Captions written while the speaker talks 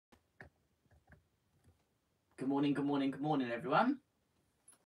Good morning, good morning, good morning, everyone.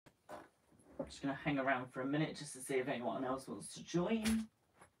 I'm just going to hang around for a minute just to see if anyone else wants to join.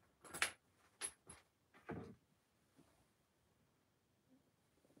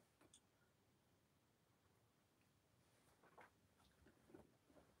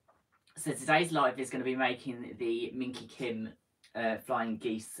 So today's live is going to be making the Minki Kim flying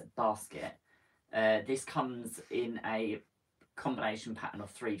geese basket. This comes in a combination pattern of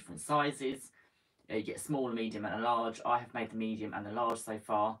 3 different sizes. You get a small, medium and a large. I have made the medium and the large so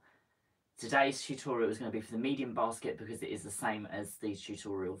far. Today's tutorial is going to be for the medium basket because it is the same as the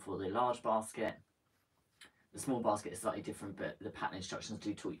tutorial for the large basket. The small basket is slightly different, but the pattern instructions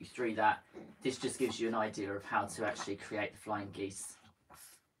do talk you through that. This just gives you an idea of how to actually create the flying geese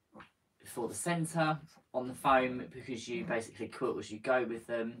for the centre on the foam, because you basically quilt as you go with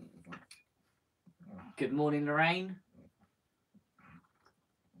them. Good morning, Lorraine.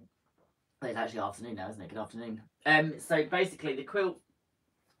 It's actually afternoon now, isn't it? Good afternoon. So basically the quilt,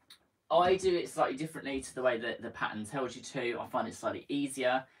 I do it slightly differently to the way that the pattern tells you to. I find it slightly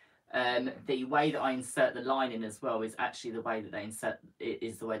easier. The way that I insert the lining as well is actually the way that they insert it,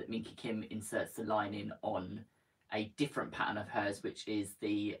 is the way that Minki Kim inserts the lining on a different pattern of hers, which is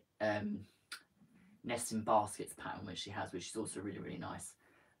the nesting baskets pattern which she has, which is also really, really nice.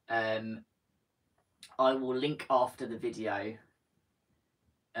 I will link after the video.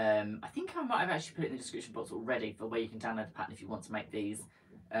 I think I might have actually put it in the description box already for where you can download the pattern if you want to make these.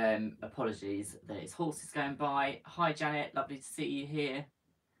 Apologies, there's horses going by. Hi Janet, lovely to see you here.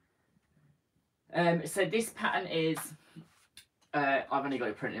 So this pattern is, I've only got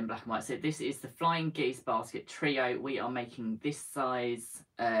it printed in black and white. So this is the Flying Geese Basket Trio. We are making this size.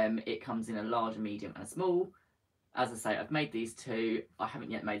 It comes in a large, a medium and a small. As I say, I've made these two. I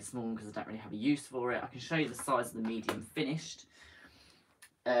haven't yet made a small one because I don't really have a use for it. I can show you the size of the medium finished,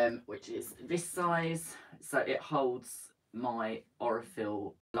 which is this size. So it holds my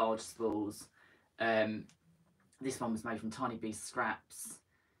Orifil large spools. This one was made from Tiny Beast scraps.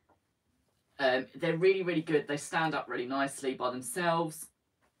 They're really, really good. They stand up really nicely by themselves.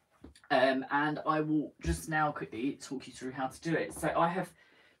 And I will just now quickly talk you through how to do it. So I have,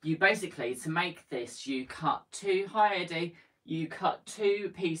 you basically, to make this, you cut two, hi Eddie, you cut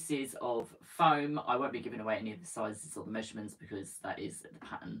 2 pieces of foam. I won't be giving away any of the sizes or the measurements because that is the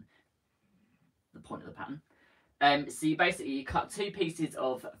pattern, the point of the pattern. So you cut 2 pieces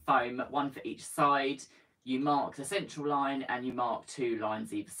of foam, 1 for each side. You mark the central line and you mark 2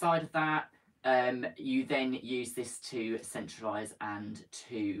 lines either side of that. You then use this to centralise and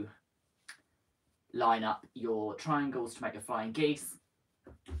to line up your triangles to make your flying geese.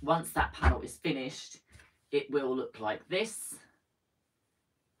 Once that panel is finished, it will look like this.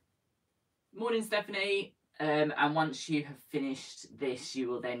 Morning, Stephanie. And once you have finished this, you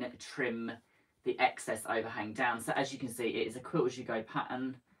will then trim the excess overhang down. So as you can see, it is a quilt as you go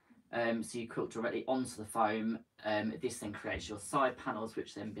pattern. So you quilt directly onto the foam. This then creates your side panels,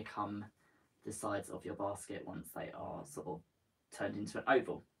 which then become the sides of your basket once they are sort of turned into an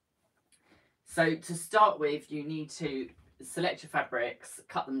oval. So to start with, you need to select your fabrics,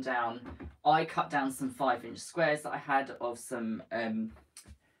 cut them down. I cut down some 5-inch squares that I had of some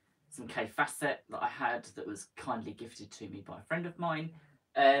K facet that I had that was kindly gifted to me by a friend of mine.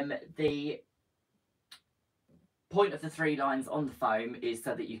 The point of the 3 lines on the foam is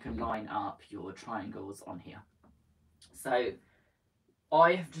so that you can line up your triangles on here. So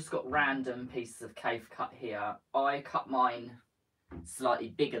I have just got random pieces of cave cut here. I cut mine slightly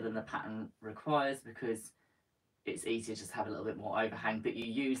bigger than the pattern requires because it's easier just to have a little bit more overhang, but you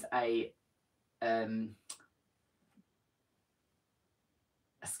use a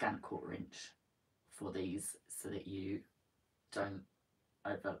scant 1/4 inch for these so that you don't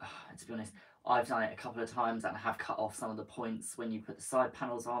over. To be honest, I've done it a couple of times and I have cut off some of the points when you put the side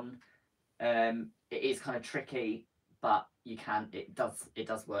panels on. It is kind of tricky, but you can, it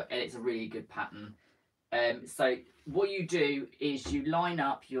does work, and it's a really good pattern. So what you do is you line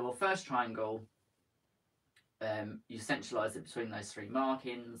up your first triangle, you centralise it between those 3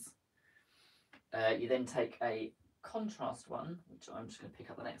 markings. You then take a contrast one, which I'm just going to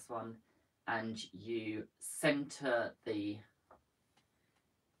pick up the next one, and you centre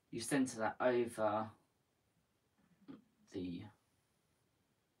that over the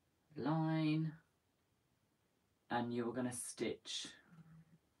line, and you're going to stitch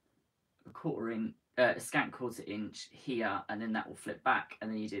a scant 1/4 inch here, and then that will flip back,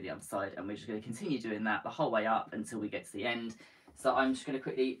 and then you do the other side, and we're just going to continue doing that the whole way up until we get to the end. So I'm just going to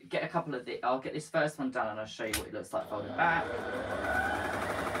quickly get a couple of I'll get this first one done and I'll show you what it looks like folded back.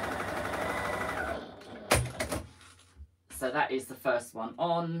 So that is the first one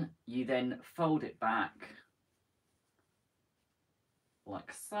on. You then fold it back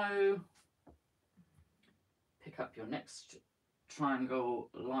like so. Pick up your next triangle,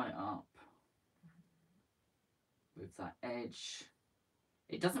 line it up with that edge.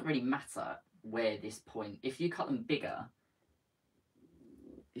 It doesn't really matter where this point, if you cut them bigger,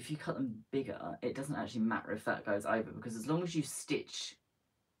 it doesn't actually matter if that goes over, because as long as you stitch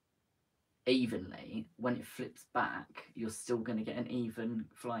evenly, when it flips back, you're still going to get an even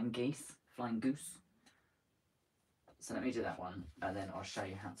flying goose. So let me do that one, and then I'll show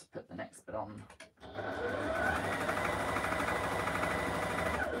you how to put the next bit on.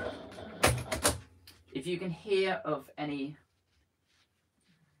 If you can hear of any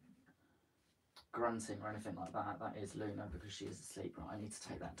grunting or anything like that, that is Luna, because she is asleep. Right, I need to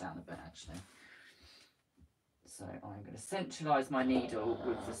take that down a bit actually. So I'm going to centralise my needle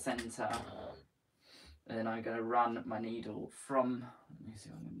with the centre, and then I'm going to run my needle from, let me see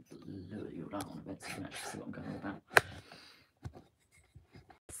if I can lower you down a bit so you can actually see what I'm going on about.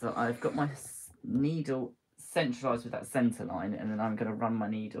 So I've got my needle centralised with that centre line, and then I'm going to run my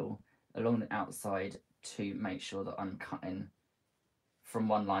needle along the outside to make sure that I'm cutting from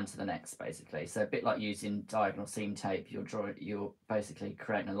one line to the next, basically. So a bit like using diagonal seam tape, you're basically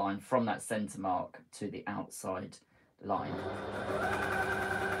creating a line from that centre mark to the outside line.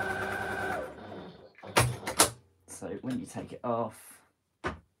 So when you take it off,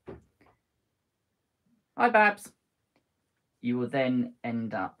 hi Babs, you will then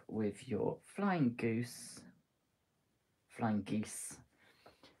end up with your flying geese.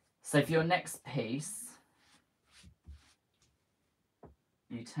 So for your next piece,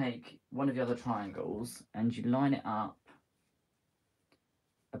 you take one of the other triangles and you line it up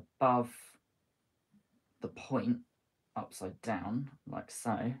above the point upside down, like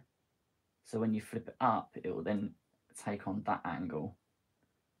so. So when you flip it up, it will then take on that angle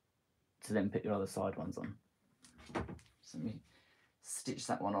to then put your other side ones on. So let me stitch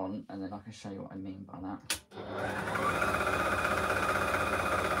that one on, and then I can show you what I mean by that.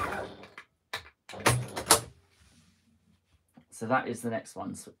 So that is the next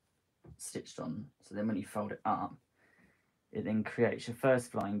one stitched on. So then when you fold it up, it then creates your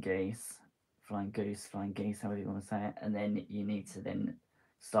first flying goose, however you want to say it, and then you need to then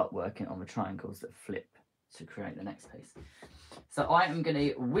start working on the triangles that flip to create the next piece. So I am going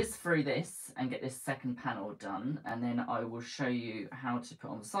to whiz through this and get this second panel done, and then I will show you how to put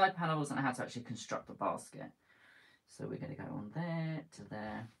on the side panels and how to actually construct the basket. So we're going to go on there to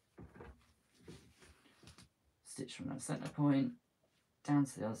there, stitch from that centre point down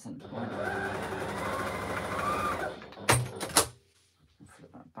to the other centre point, and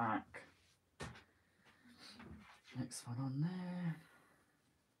flip that back. Next one on there.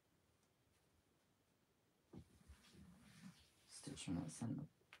 Stitch from that centre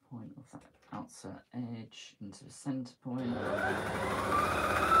point of that outer edge into the centre point.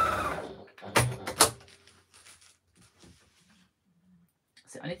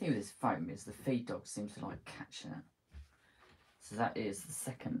 So the only thing with this foam is the feed dog seems to like catching it. So that is the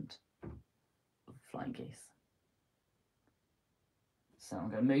second of the flying geese. So I'm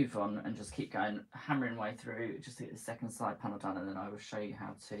going to move on and just keep going, hammering way through just to get the second side panel done, and then I will show you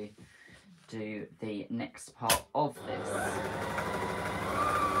how to do the next part of this.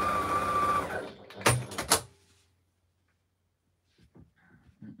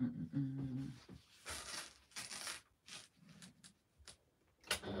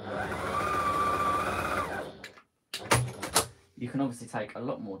 You can obviously take a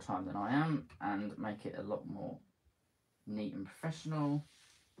lot more time than I am and make it a lot more neat and professional.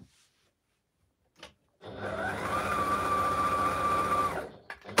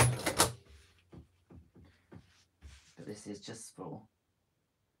 But this is just for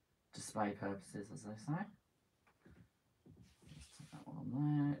display purposes, as I say. Just put that one on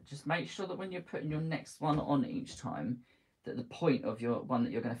there. Just make sure that when you're putting your next one on each time, that the point of your one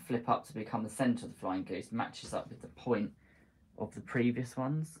that you're going to flip up to become the centre of the flying goose matches up with the point of the previous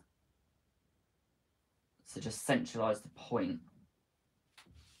ones. So just centralise the point,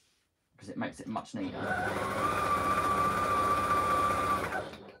 because it makes it much neater.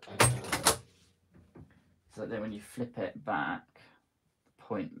 So that then when you flip it back, the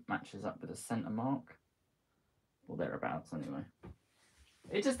point matches up with the centre mark, or thereabouts anyway.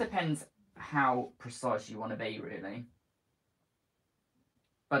 It just depends how precise you want to be, really.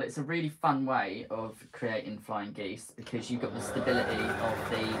 But it's a really fun way of creating flying geese, because you've got the stability of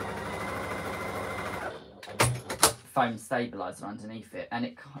the foam stabiliser underneath it.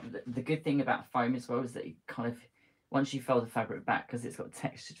 And the good thing about foam as well is that it kind of, once you fold the fabric back, because it's got a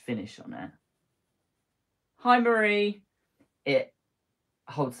textured finish on it. Hi Marie! It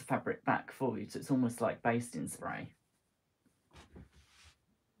holds the fabric back for you, so it's almost like basting spray.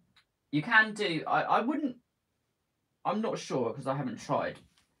 You can do, I wouldn't, I'm not sure because I haven't tried.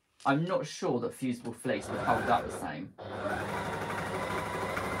 I'm not sure that fusible fleece would hold up the same.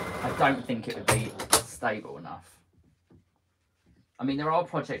 I don't think it would be stable enough. I mean, there are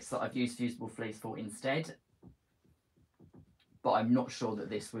projects that I've used fusible fleece for instead, but I'm not sure that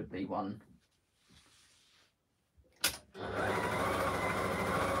this would be one.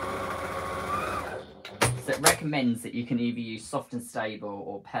 So it recommends that you can either use soft and stable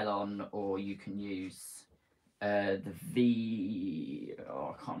or Pellon, or you can use the V.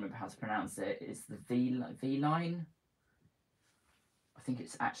 Oh, I can't remember how to pronounce it. It's the V line. I think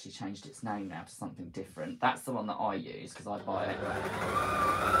it's actually changed its name now to something different. That's the one that I use because I buy it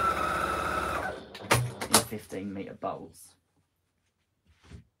in 15-metre bolts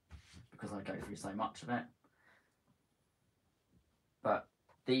because I go through so much of it. But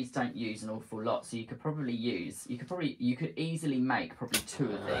these don't use an awful lot, so you could probably use, you could easily make probably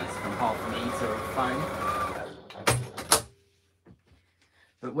 2 of these from 1/2 metre of foam.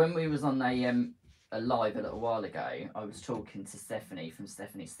 But when we was on a live a little while ago, I was talking to Stephanie from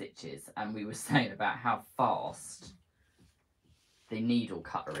Stephanie Stitches, and we were saying about how fast the needle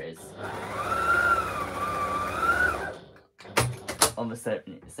cutter is on the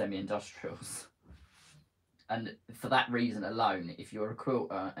semi-industrials. And for that reason alone, if you're a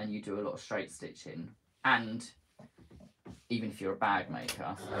quilter and you do a lot of straight stitching, and even if you're a bag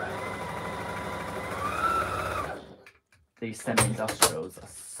maker, these semi-industrials are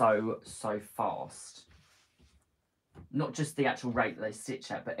so fast. Not just the actual rate that they stitch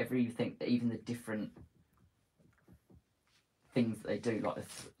at, but everything, even the different things that they do,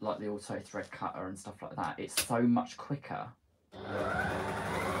 like the auto thread cutter and stuff like that. It's so much quicker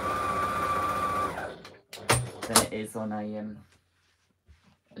than it is on a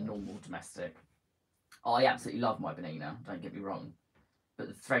normal domestic. I absolutely love my Bonina, don't get me wrong, but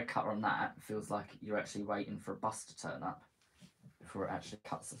the thread cutter on that feels like you're actually waiting for a bus to turn up before it actually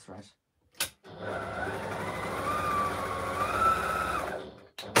cuts the thread.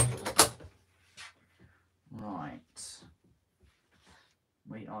 Right,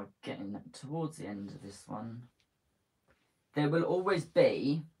 we are getting towards the end of this one. There will always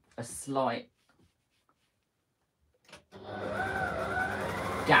be a slight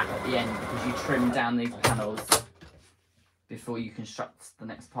gap at the end because you trim down these panels before you construct the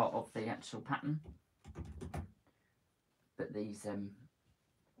next part of the actual pattern. But these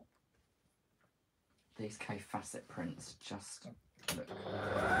K-facet prints just look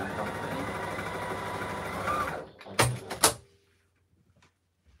lovely.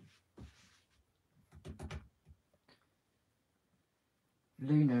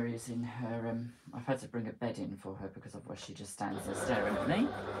 Luna is in her, I've had to bring a bed in for her because otherwise she just stands there staring at me.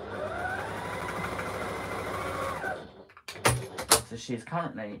 So she is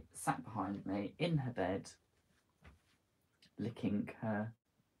currently sat behind me in her bed, licking her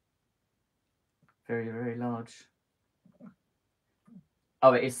very, very large.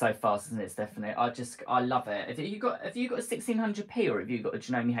 Oh, it is so fast, isn't it, Stephanie? I love it. Have you got a 1600p or have you got a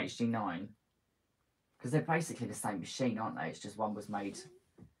Janome HD9? Because they're basically the same machine, aren't they? It's just one was made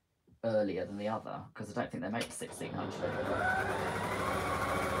earlier than the other, because I don't think they make 1600.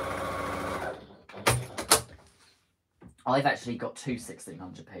 I've actually got 2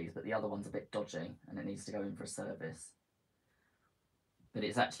 1600p's, but the other one's a bit dodgy and it needs to go in for a service. But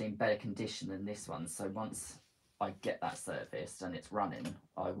it's actually in better condition than this one, so once I get that serviced and it's running,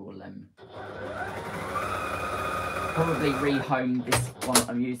 I will probably rehome this one that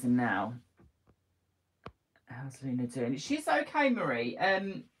I'm using now. How's Luna doing? She's okay, Marie.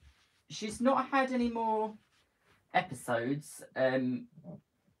 She's not had any more episodes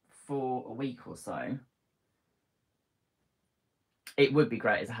for a week or so. It would be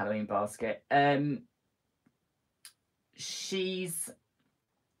great as a Halloween basket. We're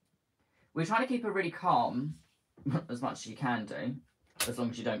trying to keep her really calm as much as you can do, as long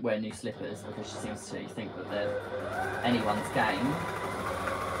as you don't wear new slippers, because she seems to think that they're anyone's game.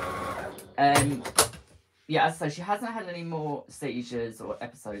 Yeah, so she hasn't had any more seizures or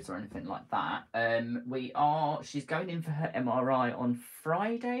episodes or anything like that. She's going in for her MRI on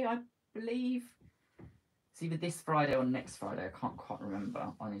Friday, I believe. It's either this Friday or next Friday. I can't quite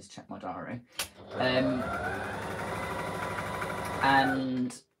remember. I need to check my diary.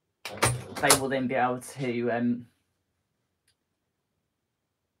 And they will then be able to...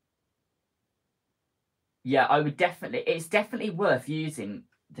 yeah, I would definitely... It's definitely worth using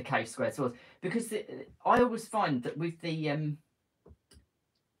the K-square tools, because I always find that with the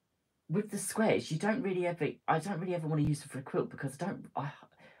squares, I don't really ever want to use them for a quilt, because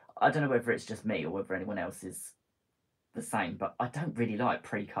I don't know whether it's just me or whether anyone else is the same, but I don't really like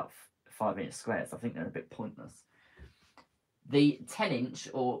pre-cut 5-inch squares. I think they're a bit pointless. The 10-inch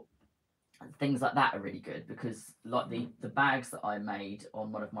or things like that are really good because like the bags that I made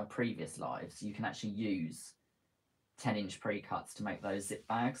on one of my previous lives, you can actually use 10-inch pre-cuts to make those zip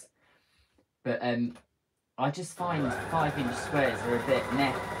bags. But I just find 5-inch squares are a bit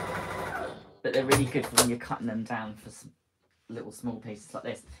meh, but they're really good for when you're cutting them down for some little small pieces like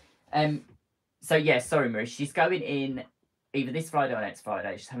this. So yeah, sorry Marie, she's going in either this Friday or next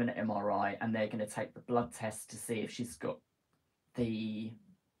Friday. She's having an MRI and they're going to take the blood test to see if she's got the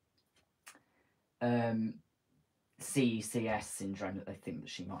CECS syndrome that they think that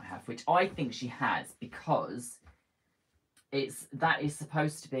she might have, which I think she has because that is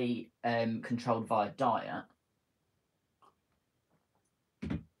supposed to be controlled via diet.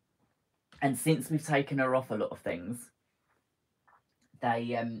 And since we've taken her off a lot of things,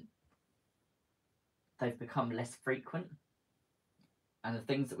 they've become less frequent. And the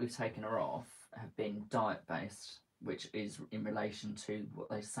things that we've taken her off have been diet-based, which is in relation to what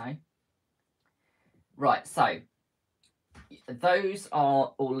they say. Right, so those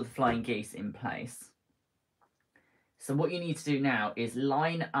are all of the flying geese in place. So what you need to do now is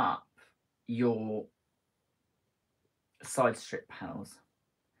line up your side strip panels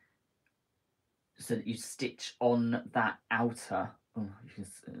so that you stitch on that outer,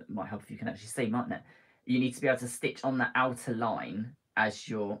 it might help if you can actually see, mightn't it? You need to be able to stitch on that outer line as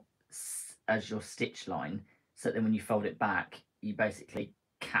your stitch line, so that then when you fold it back, you basically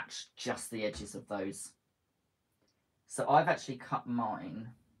catch just the edges of those. So I've actually cut mine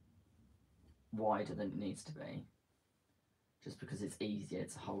wider than it needs to be, just because it's easier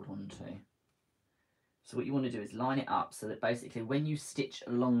to hold on to. So what you want to do is line it up so that basically when you stitch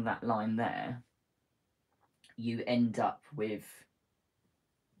along that line there, you end up with,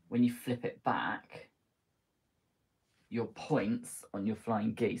 when you flip it back, your points on your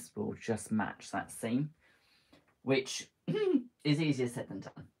flying geese will just match that seam, which is easier said than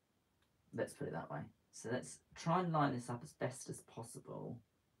done. Let's put it that way. So let's try and line this up as best as possible.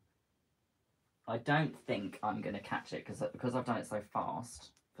 I don't think I'm going to catch it because I've done it so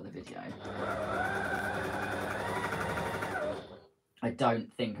fast for the video. I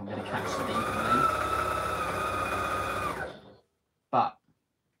don't think I'm going to catch it evenly. But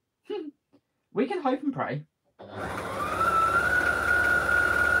we can hope and pray.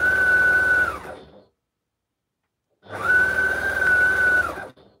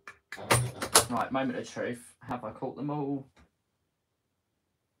 Right, moment of truth. Have I caught them all?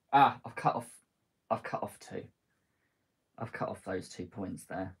 Ah, I've cut off two. I've cut off those 2 points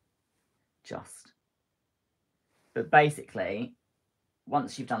there. Just. But basically,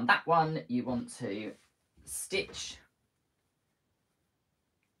 once you've done that one, you want to stitch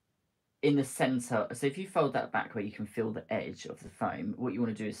in the centre. So if you fold that back where you can feel the edge of the foam, what you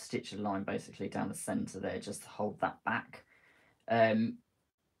want to do is stitch a line basically down the centre there just to hold that back.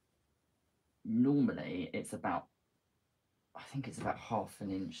 Normally it's about, I think it's about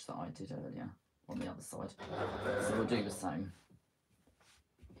 1/2 inch that I did earlier on the other side. So we'll do the same.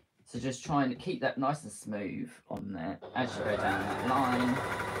 So just try and keep that nice and smooth on there as you go down that line.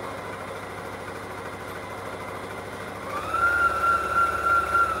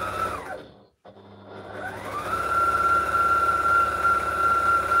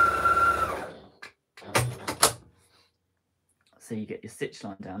 So you get your stitch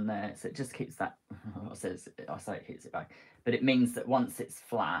line down there, so it just keeps that, I say it keeps it back, but it means that once it's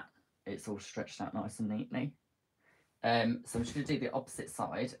flat, it's all stretched out nice and neatly. So I'm just going to do the opposite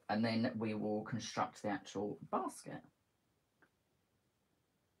side, and then we will construct the actual basket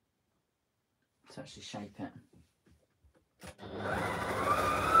to actually shape it.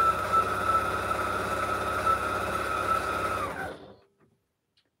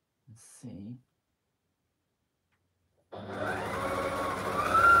 Let's see.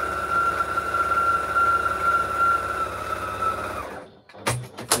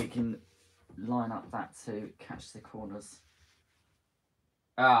 If we can line up that to catch the corners.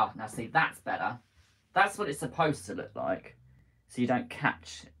 Ah, now see, that's better. That's what it's supposed to look like. So you don't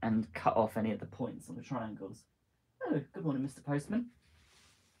catch and cut off any of the points on the triangles. Oh, good morning, Mr. Postman.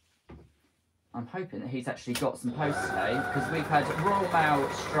 I'm hoping that he's actually got some post today, because we've had Royal Mail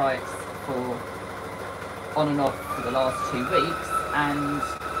strikes for on and off for the last 2 weeks, and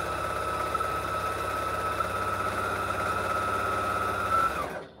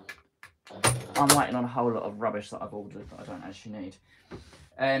I'm waiting on a whole lot of rubbish that I've ordered that I don't actually need.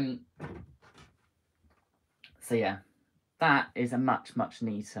 So yeah, that is a much, much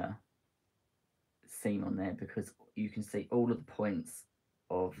neater seam on there because you can see all of the points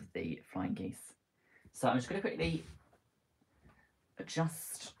of the flying geese. So I'm just going to quickly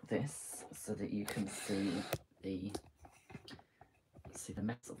adjust this so that you can see the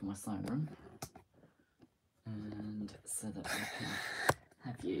mess of my sewing room, and so that I can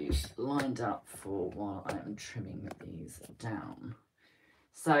have you lined up for while I am trimming these down.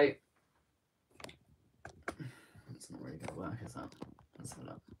 So it's not really going to work, is that? Let's have a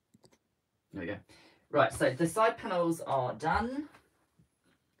look. There we go. Right, so the side panels are done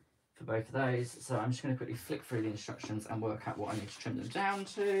for both of those. So I'm just going to quickly flick through the instructions and work out what I need to trim them down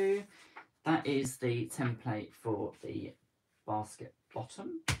to. That is the template for the basket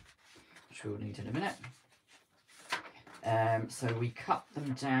bottom, which we'll need in a minute. So we cut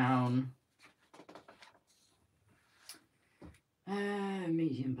them down.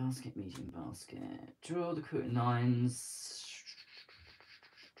 Medium basket, medium basket. Draw the quilting lines.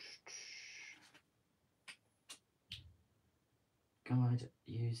 Guide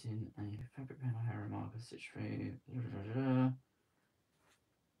using a fabric pen or hair marker, stitch through.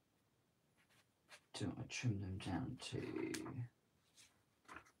 Do I trim them down to?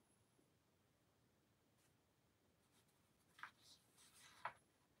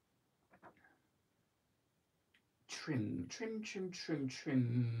 Trim.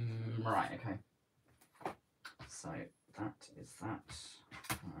 Right, okay. So that is that.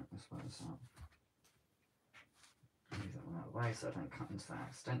 Right, let's work this out. Move that one out of the way so I don't cut into that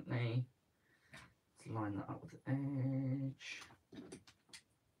accidentally. Let's line that up with the edge.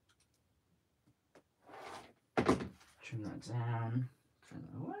 Trim that down. Trim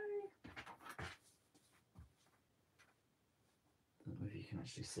that away. I don't know if you can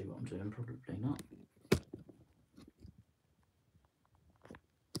actually see what I'm doing, probably not.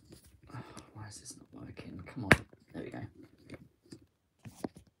 Oh, why is this not working? Come on. There we go.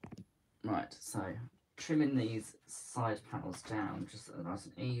 Right, so trimming these side panels down just so they're nice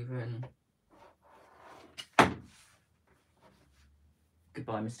and even.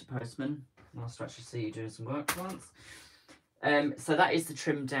 Goodbye, Mr. Postman. Nice to actually see you doing some work for once. So that is the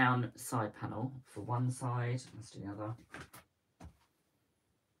trimmed down side panel for one side. Let's do the other.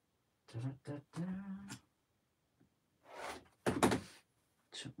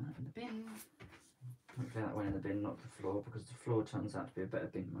 Chuck that in the bin. Hopefully that went in the bin, not the floor, because the floor turns out to be a better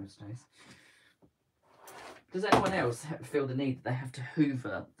bin most days. Does anyone else feel the need that they have to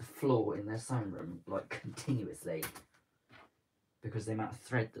hoover the floor in their sewing room, like, continuously? Because the amount of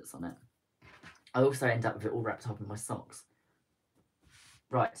thread that's on it. I also end up with it all wrapped up in my socks.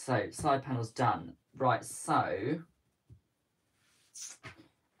 Right, so side panel's done. Right, so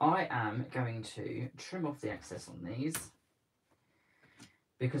I am going to trim off the excess on these,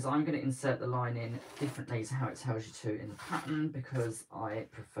 because I'm going to insert the lining differently to how it tells you to in the pattern, because I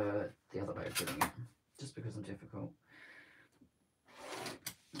prefer the other way of doing it, just because I'm difficult.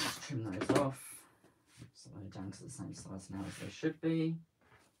 Let's trim those off, so they're down to the same size now as they should be.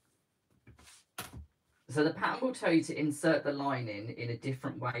 So the pattern will tell you to insert the lining in a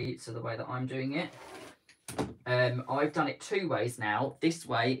different way to the way that I'm doing it. I've done it two ways now. This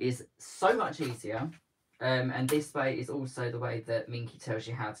way is so much easier. And this way is also the way that Minki tells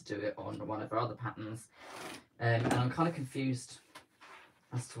you how to do it on one of her other patterns. And I'm kind of confused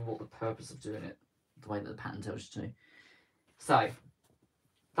as to what the purpose of doing it the way that the pattern tells you to. So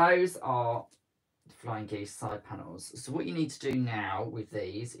those are the flying geese side panels. So what you need to do now with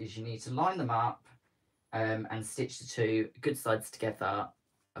these is you need to line them up and stitch the two good sides together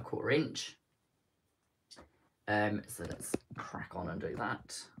 1/4 inch. So let's crack on and do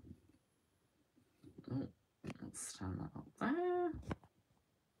that. Oh, let's stand that up there.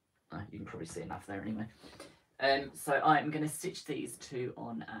 Oh, you can probably see enough there anyway. So I'm going to stitch these two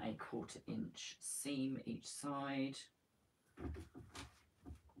on a 1/4 inch seam each side.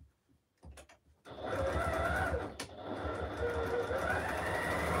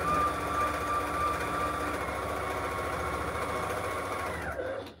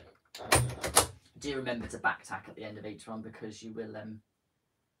 Do remember to back tack at the end of each one, because you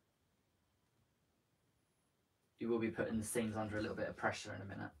will be putting the seams under a little bit of pressure in a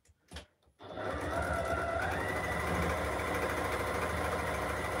minute.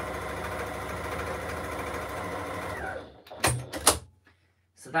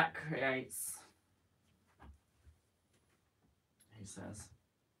 So that creates, he says,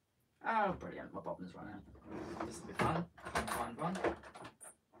 oh brilliant, my bobbin's run out. This will be fun. Find one.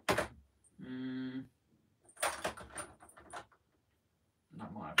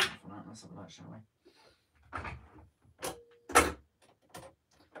 That might have enough for that. Let's have a look, shall we?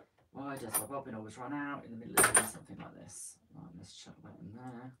 Why does my bobbin always run out in the middle of doing something like this? Right, let's chuck that in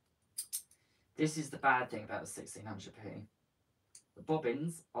there. This is the bad thing about the 1600p. The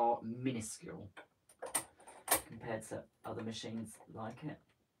bobbins are minuscule compared to other machines like it.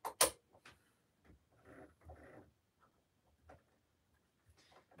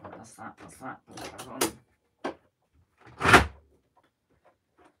 Right, that's that, put that back on.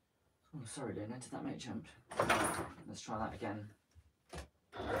 Oh, sorry Luna, did that make jump? Let's try that again.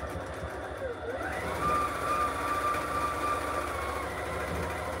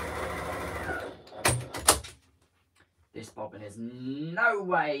 This bobbin is no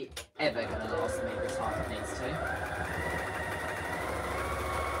way ever going to last me the time it needs to.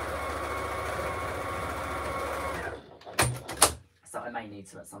 So I may need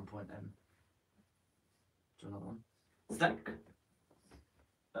to at some point do another one. Stack.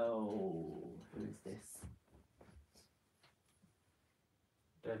 Oh, who is this?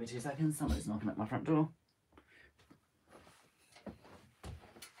 Bear with me 2 seconds, somebody's knocking at my front door.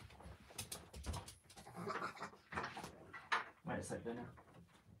 Wait a sec, Luna.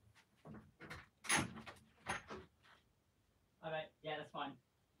 Alright, yeah, that's fine.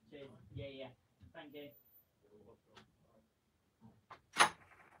 Cheers. Yeah. Thank you.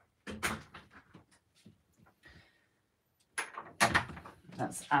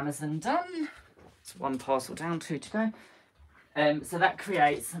 That's Amazon done. It's 1 parcel down, 2 to go. So that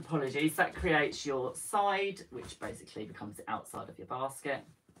creates, apologies, that creates your side, which basically becomes the outside of your basket.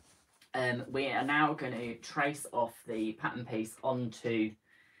 We are now going to trace off the pattern piece onto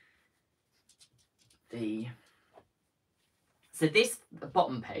the... So this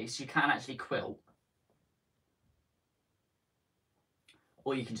bottom piece, you can actually quilt.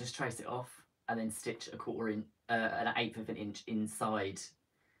 Or you can just trace it off and then stitch an 1/8 of an inch inside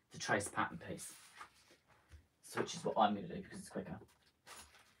the trace pattern piece. So which is what I'm going to do because it's quicker.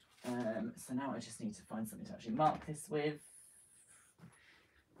 So now I just need to find something to actually mark this with.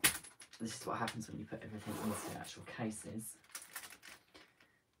 This is what happens when you put everything into the actual cases.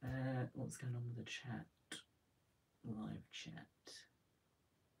 What's going on with the chat? Live chat.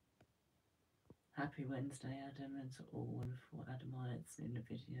 Happy Wednesday, Adam, and to all wonderful Adamites in the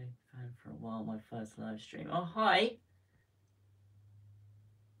video fan for a while. My first live stream. Oh, hi.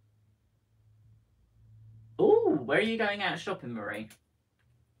 Oh, where are you going out shopping, Marie?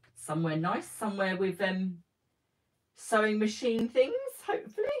 Somewhere nice, somewhere with sewing machine things,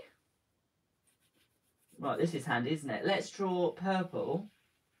 hopefully. Right, this is handy, isn't it? Let's draw purple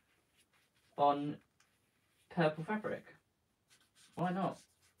on purple fabric. Why not?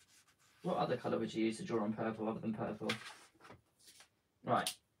 What other colour would you use to draw on purple other than purple?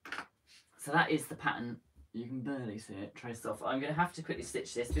 Right, so that is the pattern. You can barely see it traced off. I'm going to have to quickly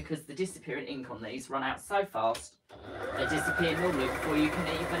stitch this because the disappearing ink on these run out so fast. They disappear normally before you can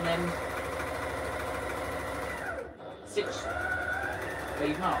even stitch where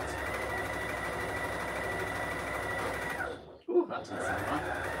you've marked. Ooh, that doesn't sound right.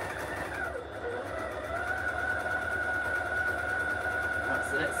 Right,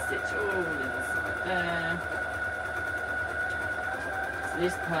 so let's stitch all inside there. So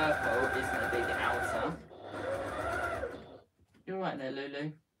this purple is going to be the outer. You're right there,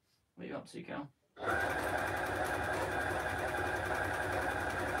 Lulu. What are you up to, girl?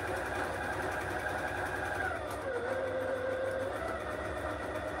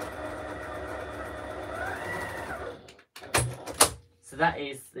 So that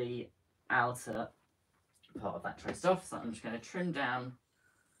is the outer part of that traced off. So I'm just going to trim down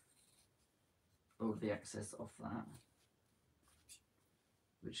all of the excess off that,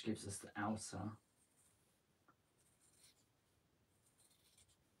 which gives us the outer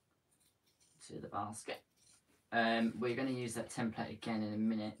to the basket. We're going to use that template again in a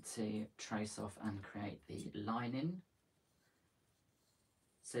minute to trace off and create the lining.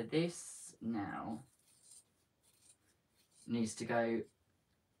 So this now needs to go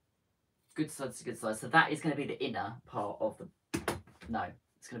good sides to good sides. So that is going to be the inner part of the, no,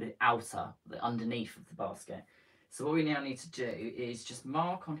 it's going to be the outer, the underneath of the basket. So what we now need to do is just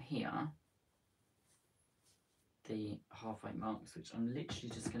mark on here the halfway marks, which I'm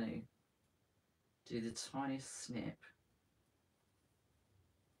literally just going to do the tiniest snip.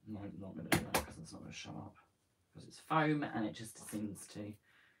 No, I'm not going to do that because it's not going to show up. Because it's foam and it just seems to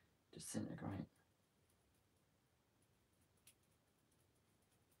disintegrate.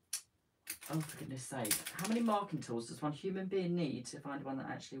 Oh, for goodness sake. How many marking tools does one human being need to find one that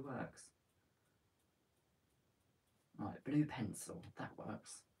actually works? Right, blue pencil. That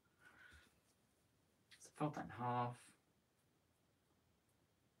works. So fold that in half.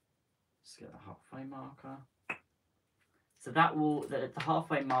 Just get the halfway marker. So that will, the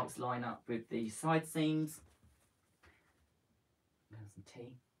halfway marks line up with the side seams. Have some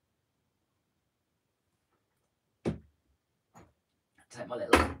tea. Take my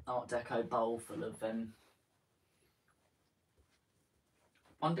little Art Deco bowl full of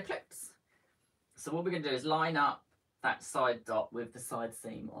under clips. So what we're going to do is line up that side dot with the side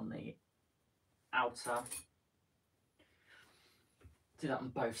seam on the outer. Do that on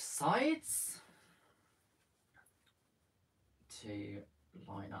both sides to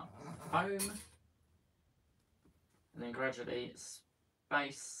line up foam, and then gradually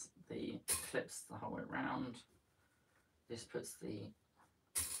space the clips the whole way around. This puts the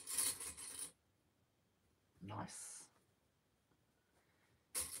nice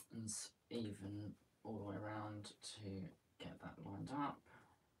and even all the way around to get that lined up.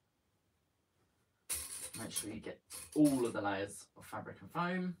 Make sure you get all of the layers of fabric and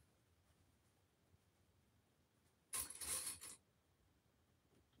foam.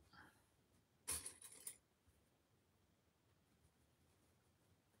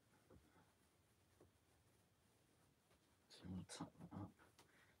 So you want to tuck that up.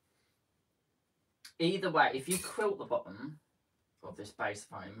 Either way, if you quilt the bottom of this base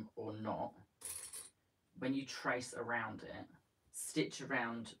foam or not, when you trace around it, stitch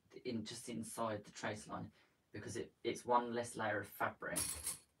around just inside the trace line, because it's one less layer of fabric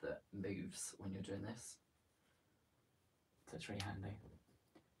that moves when you're doing this. So it's really handy.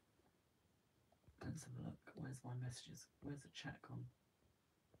 Let's have a look. Where's my messages? Where's the chat gone?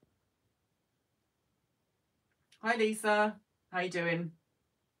 Hi Lisa, how you doing?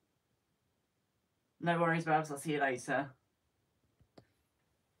 No worries, Babs, I'll see you later.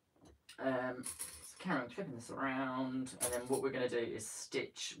 So carry on clipping this around, and then what we're going to do is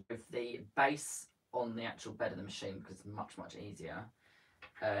stitch with the base on the actual bed of the machine, because it's much, much easier.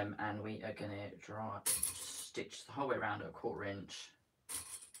 And we are going to stitch the whole way around at 1/4 inch.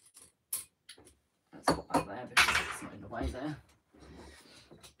 Let's put that there because it's not in the way there.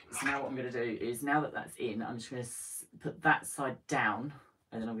 So now what I'm going to do is, now that that's in, I'm just going to put that side down,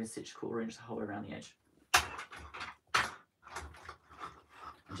 and then I'm going to stitch 1/4 inch the whole way around the edge.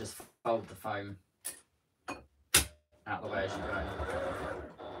 And just fold the foam out of the way as you go.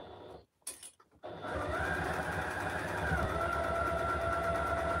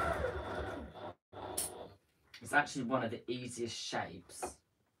 It's actually one of the easiest shapes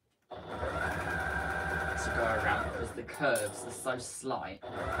to go around because the curves are so slight.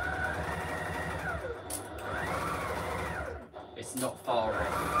 It's not far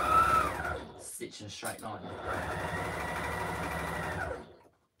off stitching a straight line.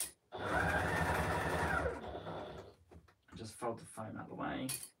 Just fold the foam out of the way.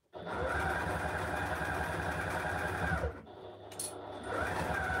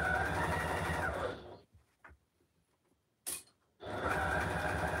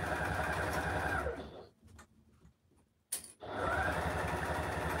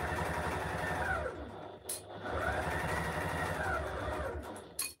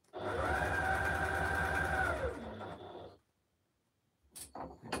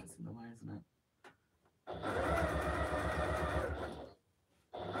 It's in the way, isn't it?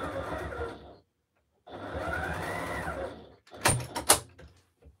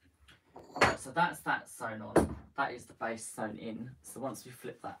 So that's that sewn on. That is the base sewn in. So once we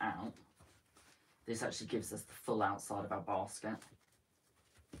flip that out, this actually gives us the full outside of our basket.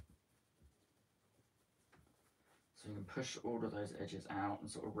 So you can push all of those edges out and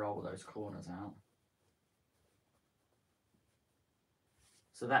sort of roll those corners out.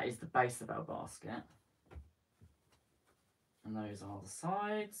 So that is the base of our basket. And those are the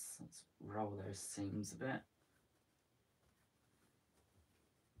sides. Let's roll those seams a bit.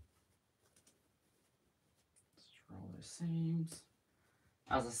 Roll those seams.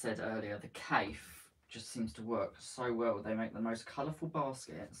 As I said earlier, the Cafe just seems to work so well. They make the most colourful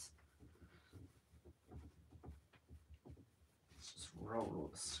baskets. Just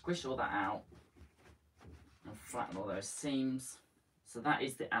squish all that out and flatten all those seams. So that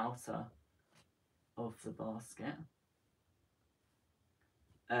is the outer of the basket.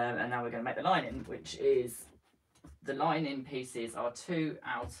 And now we're going to make the lining, which is, the lining pieces are 2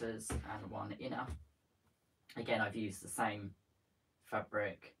 outers and 1 inner. Again, I've used the same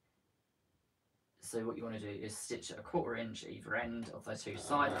fabric. So what you want to do is stitch at 1/4 inch either end of those 2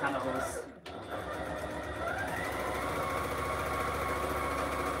 side panels.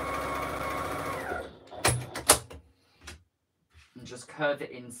 And just curve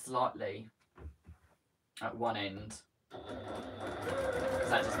it in slightly at one end, because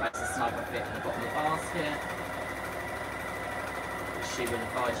that just makes a snugger fit in the bottom of the basket, which she will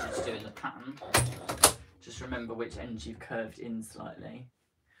advise you to do in the pattern. Just remember which ends you've curved in slightly.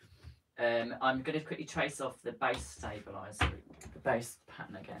 I'm going to quickly trace off the base stabiliser, the base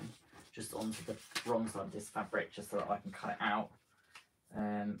pattern again, just onto the wrong side of this fabric, just so that I can cut it out.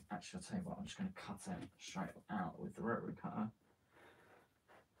 Actually, I'll tell you what, I'm just going to cut it straight out with the rotary cutter.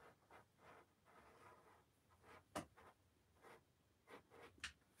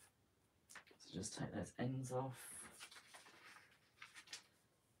 So just take those ends off.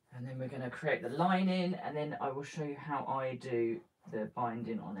 And then we're going to create the lining, and then I will show you how I do the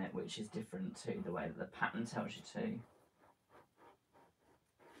binding on it, which is different to the way that the pattern tells you to.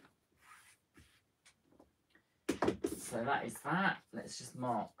 So that is that. Let's just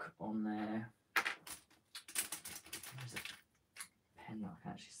mark on there. There's a pen that I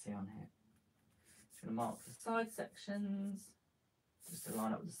can actually see on here. Just going to mark the side sections, just to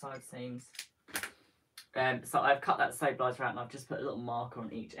line up with the side seams. So I've cut that stabiliser out and I've just put a little marker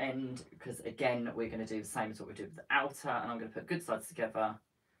on each end, because again we're going to do the same as what we did with the outer, and I'm going to put good sides together,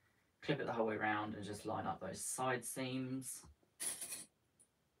 clip it the whole way around and just line up those side seams.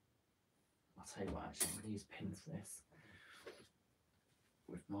 I'll tell you what, actually I'm going to use pins for this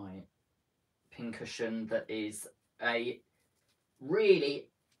with my pin cushion. That is a really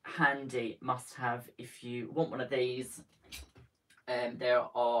handy must-have if you want one of these.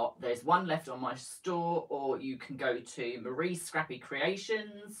 There's one left on my store, or you can go to Marie's Scrappy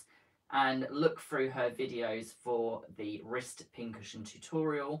Creations and look through her videos for the wrist pincushion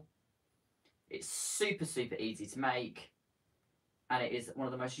tutorial. It's super, super easy to make, and it is one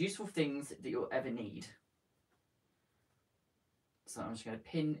of the most useful things that you'll ever need. So I'm just going to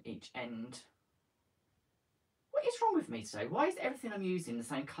pin each end. What is wrong with me today? Why is everything I'm using the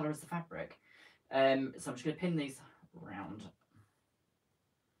same colour as the fabric? So I'm just going to pin these round.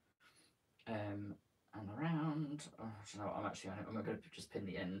 And around. Oh, you know what, I'm going to just pin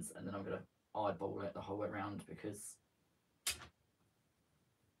the ends, and then I'm going to eyeball it the whole way around, because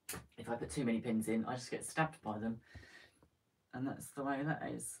if I put too many pins in, I just get stabbed by them, and that's the way that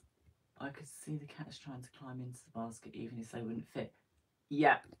is. I could see the cats trying to climb into the basket even if they wouldn't fit.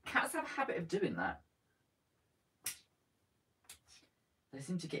 Yeah, cats have a habit of doing that. They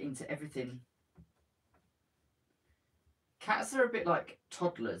seem to get into everything. Cats are a bit like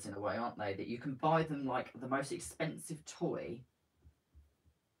toddlers in a way, aren't they? That you can buy them like the most expensive toy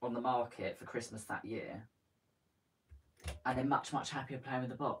on the market for Christmas that year, and they're much, much happier playing with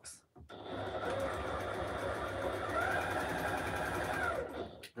the box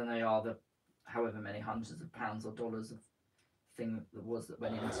than they are the however many hundreds of pounds or dollars of thing that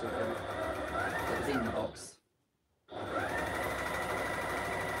went into it that was in the box.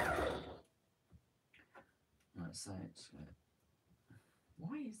 Right, so it's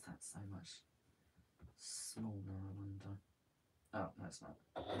why is that so much smaller, I wonder? Oh, no, it's not.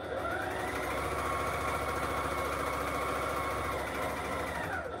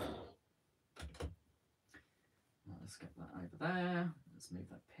 Right, let's get that over there. Let's move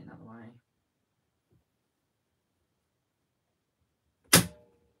that pin out of the way.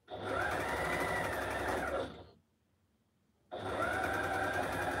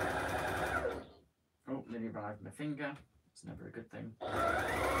 Oh, nearly ran over my finger. It's never a good thing.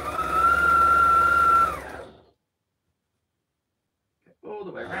 Go all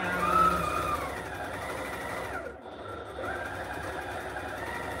the way around.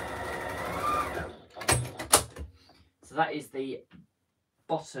 So that is the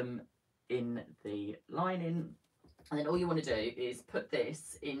bottom in the lining. And then all you want to do is put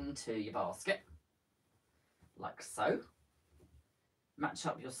this into your basket, like so. Match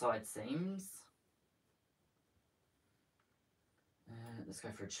up your side seams. Let's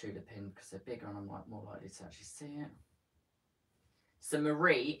go for a tulip pin because they're bigger and I'm more likely to actually see it. So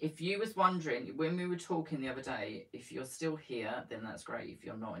Marie, if you was wondering, when we were talking the other day, if you're still here, then that's great. If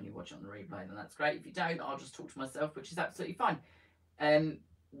you're not and you watch it on the replay, then that's great. If you don't, I'll just talk to myself, which is absolutely fine.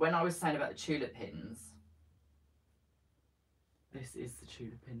 When I was saying about the tulip pins, this is the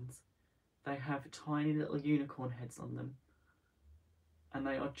tulip pins. They have tiny little unicorn heads on them. And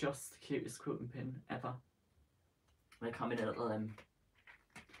they are just the cutest quilting pin ever. They come in a little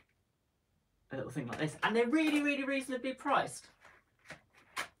thing like this. And they're really, really reasonably priced.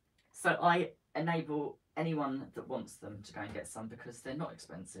 So I enable anyone that wants them to go and get some because they're not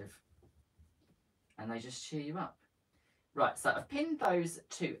expensive. And they just cheer you up. Right, so I've pinned those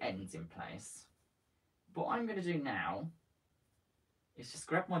two ends in place. What I'm going to do now is just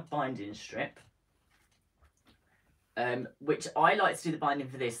grab my binding strip. Which I like to do the binding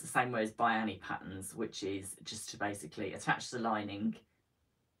for this the same way as Biani patterns, which is just to basically attach the lining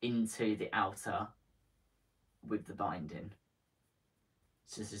into the outer with the binding.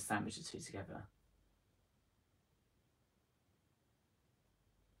 So just sandwich the two together.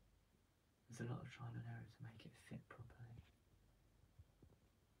 There's a lot of trial and error to make it fit properly.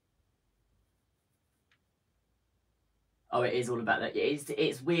 Oh, it is all about that.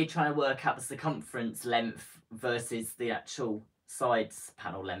 It's weird trying to work out the circumference length versus the actual sides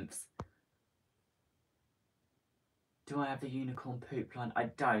panel lengths. Do I have the unicorn poop line? I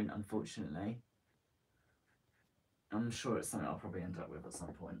don't, unfortunately. I'm sure it's something I'll probably end up with at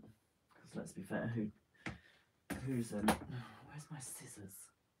some point. Because let's be fair, who's where's my scissors?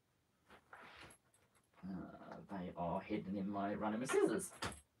 They are hidden in my running with scissors.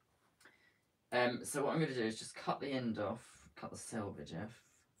 So what I'm going to do is just cut the end off, cut the selvage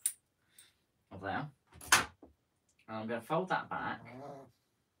off there. And I'm going to fold that back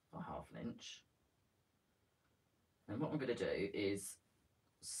for 1/2 inch. And what I'm going to do is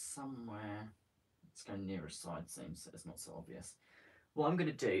somewhere, let's go nearest side seam so it's not so obvious. What I'm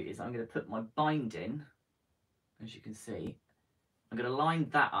going to do is I'm going to put my binding, as you can see, I'm going to line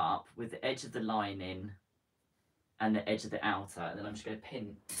that up with the edge of the lining and the edge of the outer, and then I'm just going to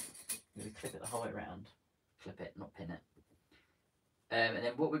pin, I'm going to clip it the whole way around. Clip it, not pin it. And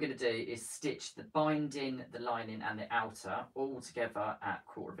then what we're going to do is stitch the binding, the lining and the outer all together at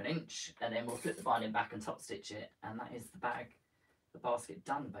 1/4 inch, and then we'll flip the binding back and top stitch it, and that is the basket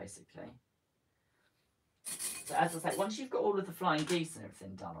done basically. So as I say, once you've got all of the flying geese and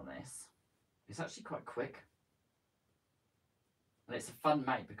everything done on this, it's actually quite quick. And it's a fun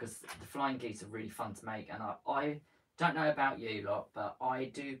make because the flying geese are really fun to make, and I don't know about you lot, but I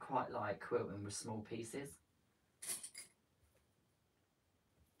do quite like quilting with small pieces.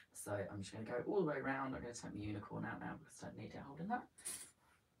 So I'm just going to go all the way around. I'm going to take my unicorn out now because I don't need it holding that.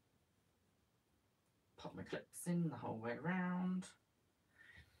 Pop my clips in the whole way around.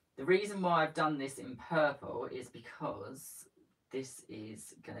 The reason why I've done this in purple is because this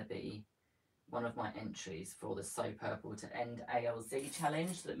is going to be one of my entries for the Sew Purple to End ALZ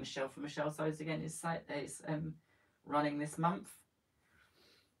challenge that Michelle from Michelle Sews Again is running this month.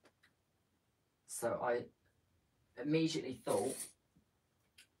 So I immediately thought,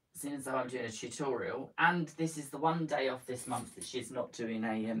 since I'm doing a tutorial, and this is the one day off this month that she's not doing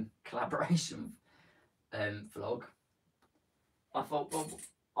a collaboration vlog, I thought, well,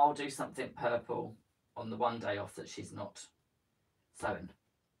 I'll do something purple on the one day off that she's not sewing.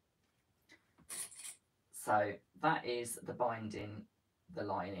 So that is the binding, the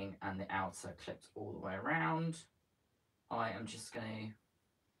lining and the outer clipped all the way around. I am just going to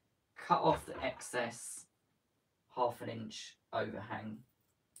cut off the excess 1/2 inch overhang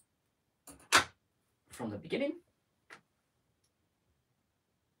from the beginning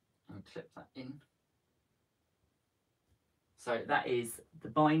and clip that in. So that is, the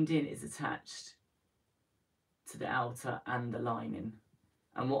binding is attached to the outer and the lining.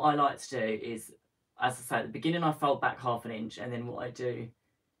 And what I like to do is, as I say, at the beginning I fold back 1/2 inch, and then what I do,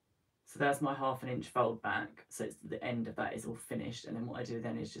 so that's my 1/2 inch fold back, so it's the end of that is all finished, and then what I do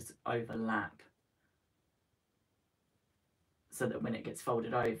then is just overlap so that when it gets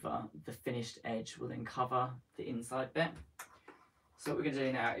folded over, the finished edge will then cover the inside bit. So what we're going to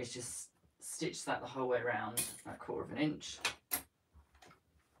do now is just stitch that the whole way around at 1/4 inch.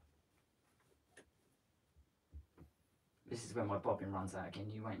 This is when my bobbin runs out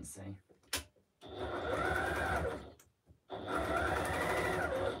again, you wait and see.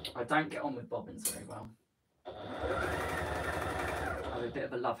 I don't get on with bobbins very well. I have a bit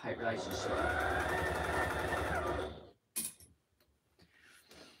of a love-hate relationship.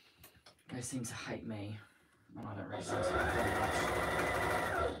 They seem to hate me, and I don't really seem to like them much.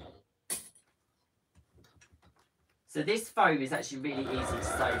 So this foam is actually really easy to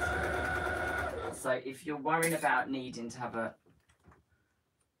sew through. So if you're worrying about needing to have a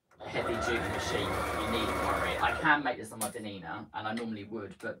heavy duty machine, you needn't worry. I can make this on my Benina, and I normally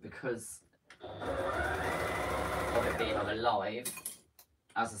would, but because of it being on a live,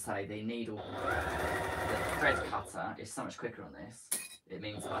 as I say, the needle, the thread cutter is so much quicker on this. It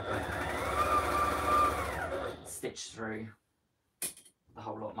means that I can stitch through the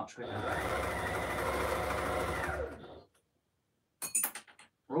whole lot much quicker.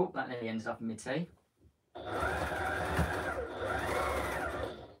 Oh, that nearly ended up in my tea.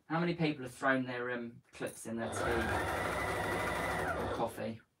 How many people have thrown their clips in their tea or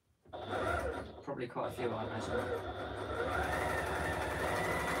coffee? Probably quite a few, I imagine.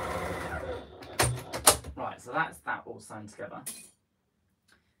 Right, so that's that all sewn together.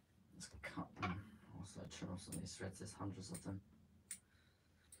 Let's cut them. Also trim off some of these threads, there's hundreds of them.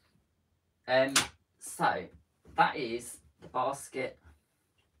 So that is the basket.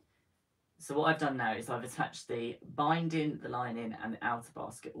 So what I've done now is I've attached the binding, the lining and the outer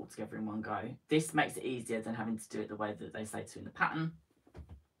basket all together in one go. This makes it easier than having to do it the way that they say to in the pattern.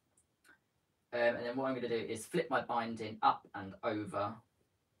 And then what I'm going to do is flip my binding up and over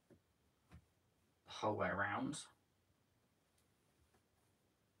the whole way around.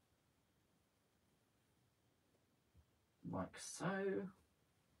 Like so.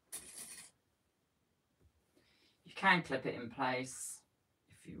 You can clip it in place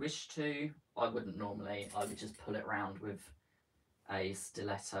if you wish to. I wouldn't normally. I would just pull it around with a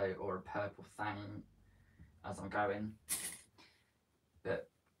stiletto or a purple thang as I'm going. But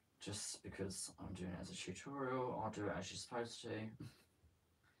just because I'm doing it as a tutorial, I'll do it as you're supposed to.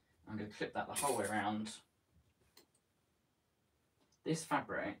 I'm going to clip that the whole way around. This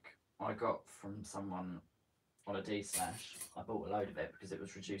fabric I got from someone on a D-slash. I bought a load of it because it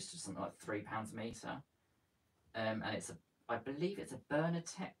was reduced to something like £3 a metre. And it's a, I believe it's a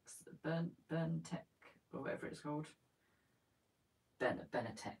Bernatech, or whatever it's called.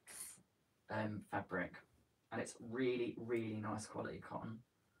 Benatex fabric. And it's really, really nice quality cotton.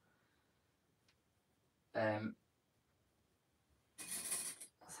 So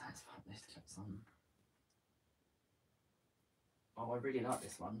let's put these clips on. Oh, I really like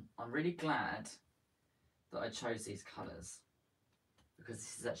this one. I'm really glad that I chose these colours, because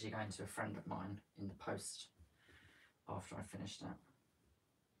this is actually going to a friend of mine in the post after I finished it.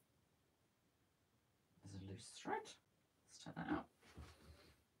 There's a loose thread. Let's take that out.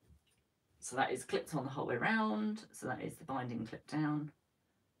 So that is clipped on the whole way round. So that is the binding clipped down.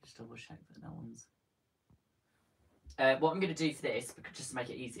 Just double check that no one's... what I'm going to do for this, just to make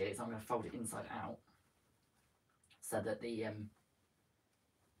it easier, is I'm going to fold it inside out so that the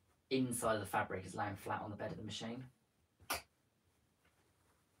inside of the fabric is laying flat on the bed of the machine.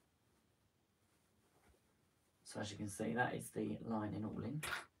 So as you can see, that is the lining all in.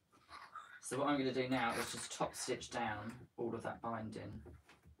 So what I'm going to do now is just top stitch down all of that binding.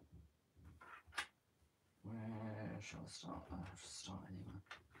 Where shall I start? I'll just start anywhere.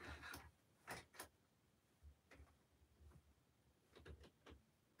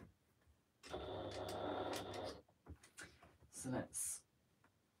 So let's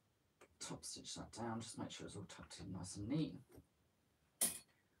top stitch that down, just make sure it's all tucked in nice and neat.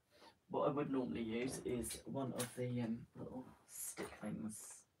 What I would normally use is one of the little stick things.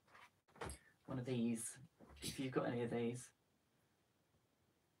 One of these, if you've got any of these.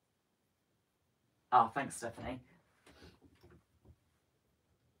 Ah, thanks, Stephanie.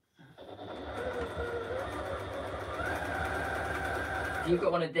 If you've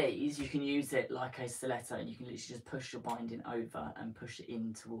got one of these, you can use it like a stiletto, and you can literally just push your binding over and push it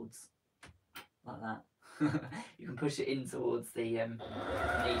in towards, like that. You can push it in towards the needle,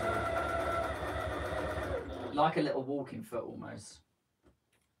 like a little walking foot almost.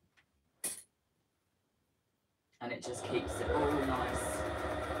 And it just keeps it all nice,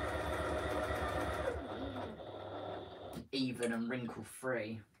 even and wrinkle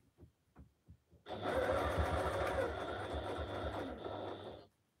free.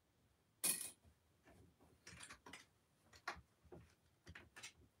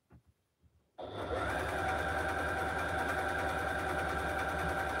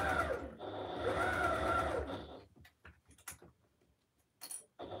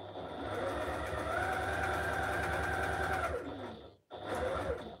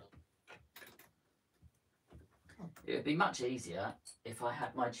 It would be much easier if I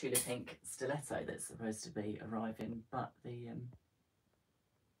had my Tudor Pink stiletto that's supposed to be arriving, but the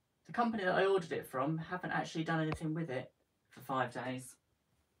company that I ordered it from haven't actually done anything with it for 5 days.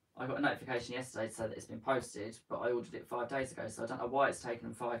 I got a notification yesterday to say that it's been posted, but I ordered it 5 days ago, so I don't know why it's taken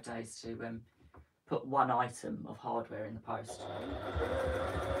them 5 days to put one item of hardware in the post.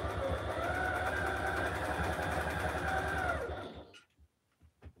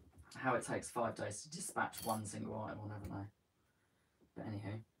 How it takes 5 days to dispatch one single item, I'll never know. But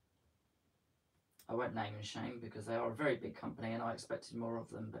anywho, I won't name and shame because they are a very big company and I expected more of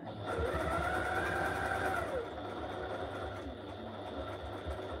them, but anyway.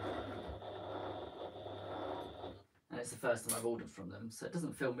 And it's the first time I've ordered from them, so it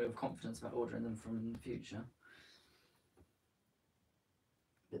doesn't fill me with confidence about ordering them from in the future.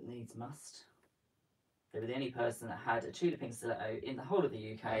 But needs must. They were the only person that had a Tudor Pink stiletto in the whole of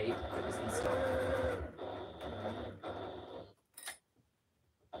the UK that was in stock.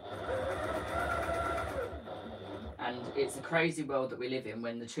 And it's a crazy world that we live in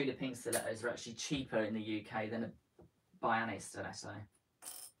when the Tudor Pink stilettos are actually cheaper in the UK than a Biane stiletto.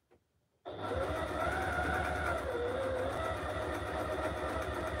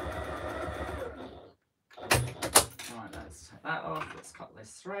 Right, let's take that off. Let's cut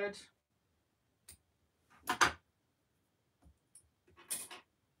this thread.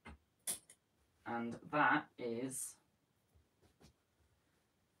 And that is,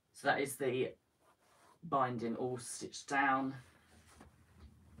 so that is the binding all stitched down,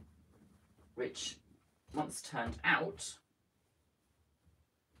 which once turned out,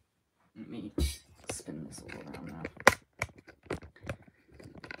 let me spin this all around now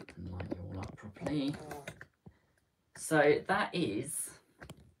and line it all up properly. So that is,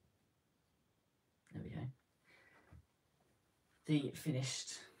 there we go, the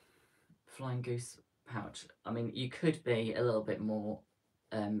finished flying goose pouch. I mean, you could be a little bit more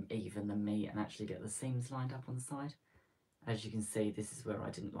even than me and actually get the seams lined up on the side. As you can see, this is where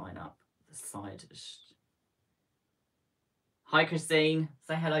I didn't line up the side. Hi Christine,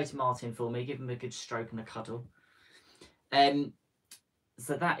 say hello to Martin for me, give him a good stroke and a cuddle.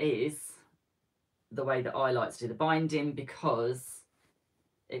 So that is the way that I like to do the binding, because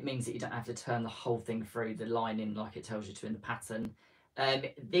it means that you don't have to turn the whole thing through the lining like it tells you to in the pattern.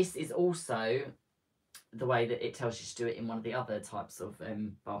 This is also the way that it tells you to do it in one of the other types of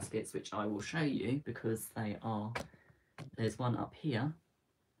baskets, which I will show you, because they are, there's one up here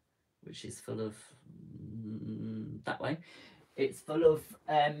which is full of that way, it's full of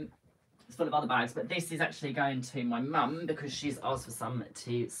other bags, but this is actually going to my mum because she's asked for some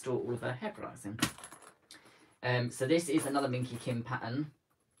to store all of her hair products in. So this is another Minki Kim pattern.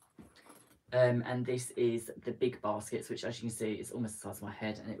 And this is the big baskets, which, as you can see, is almost the size of my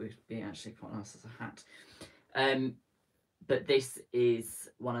head, and it would be actually quite nice as a hat. But this is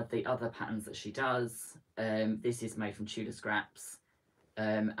one of the other patterns that she does. This is made from tudor scraps,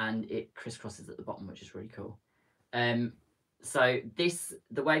 and it crisscrosses at the bottom, which is really cool. So this,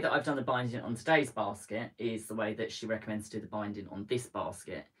 the way that I've done the binding on today's basket is the way that she recommends to do the binding on this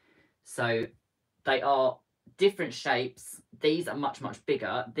basket. So they are different shapes. These are much, much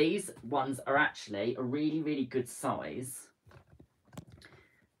bigger. These ones are actually a really, really good size.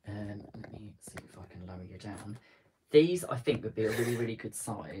 Let me see if I can lower you down. These, I think, would be a really, really good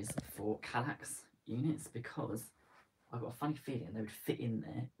size for Kallax units, because I've got a funny feeling they would fit in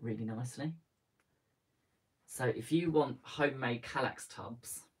there really nicely. So if you want homemade Kallax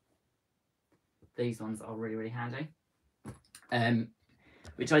tubs, these ones are really, really handy.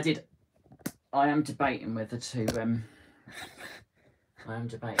 Which I am debating whether to,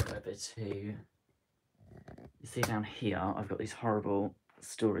 you see down here, I've got these horrible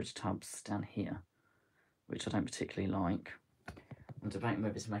storage tubs down here, which I don't particularly like. I'm debating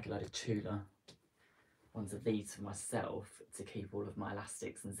whether to make a load of Tula ones of these for myself to keep all of my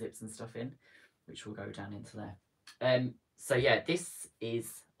elastics and zips and stuff in, which will go down into there. So yeah, this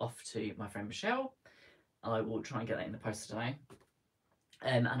is off to my friend Michelle. I will try and get that in the post today.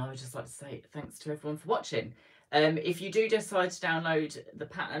 And I would just like to say thanks to everyone for watching. If you do decide to download the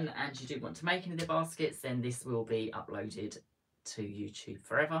pattern and you do want to make any of the baskets, then this will be uploaded to YouTube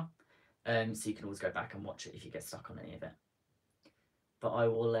forever. So you can always go back and watch it if you get stuck on any of it. But I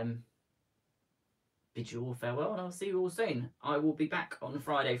will bid you all farewell, and I'll see you all soon. I will be back on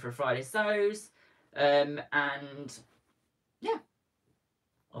Friday for a Friday Sews. And yeah,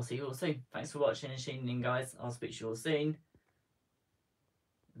 I'll see you all soon. Thanks for watching and tuning in, guys. I'll speak to you all soon.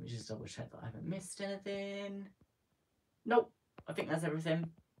 Let me just double check that I haven't missed anything. Nope, I think that's everything.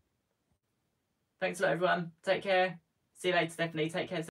 Thanks a lot, everyone. Take care. See you later, Stephanie. Take care.